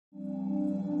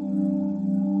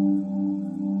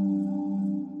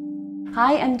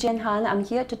Hi, I'm Jian Han. I'm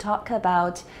here to talk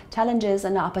about challenges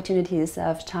and opportunities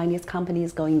of Chinese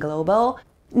companies going global.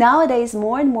 Nowadays,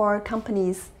 more and more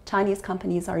Chinese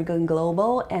companies are going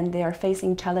global, and they are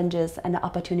facing challenges and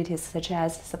opportunities such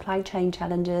as supply chain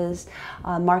challenges,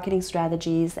 marketing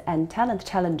strategies, and talent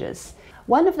challenges.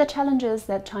 One of the challenges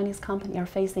that Chinese companies are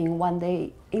facing when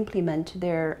they implement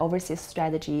their overseas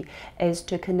strategy is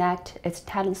to connect its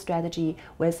talent strategy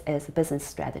with its business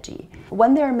strategy.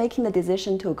 When they're making the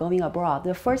decision to going abroad,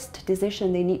 the first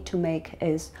decision they need to make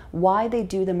is why they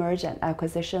do the merger and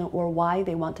acquisition, or why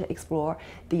they want to explore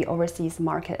the overseas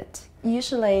market.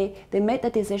 Usually, they make the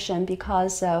decision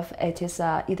because of it is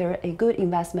either a good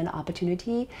investment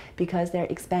opportunity, because they're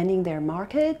expanding their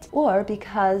market, or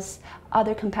because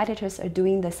other competitors are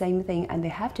doing the same thing and they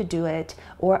have to do it,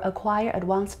 or acquire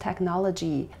advanced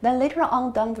technology. Then later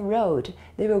on down the road,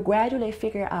 they will gradually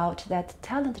figure out that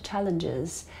talent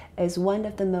challenges is one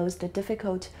of the most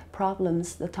difficult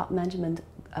problems the top management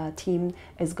team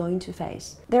is going to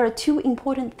face. There are two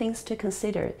important things to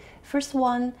consider. First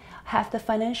one, have the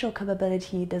financial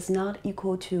capability does not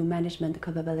equal to management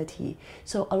capability.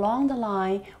 So along the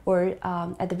line, or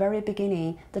at the very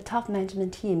beginning, the top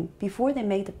management team, before they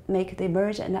make the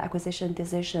merger and acquisition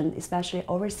decision, especially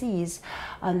overseas,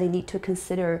 they need to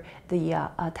consider the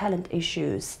talent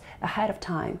issues ahead of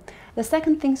time. The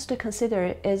second things to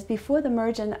consider is before the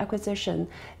merger and acquisition,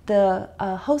 the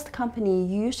host company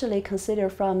usually consider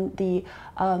from the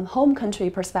home country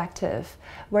perspective,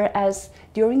 whereas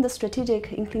during the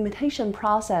strategic implementation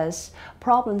process,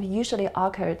 problems usually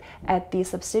occurred at the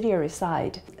subsidiary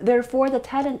side. Therefore, the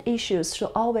talent issues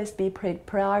should always be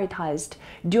prioritized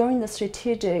during the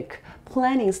strategic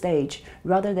planning stage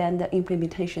rather than the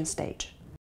implementation stage.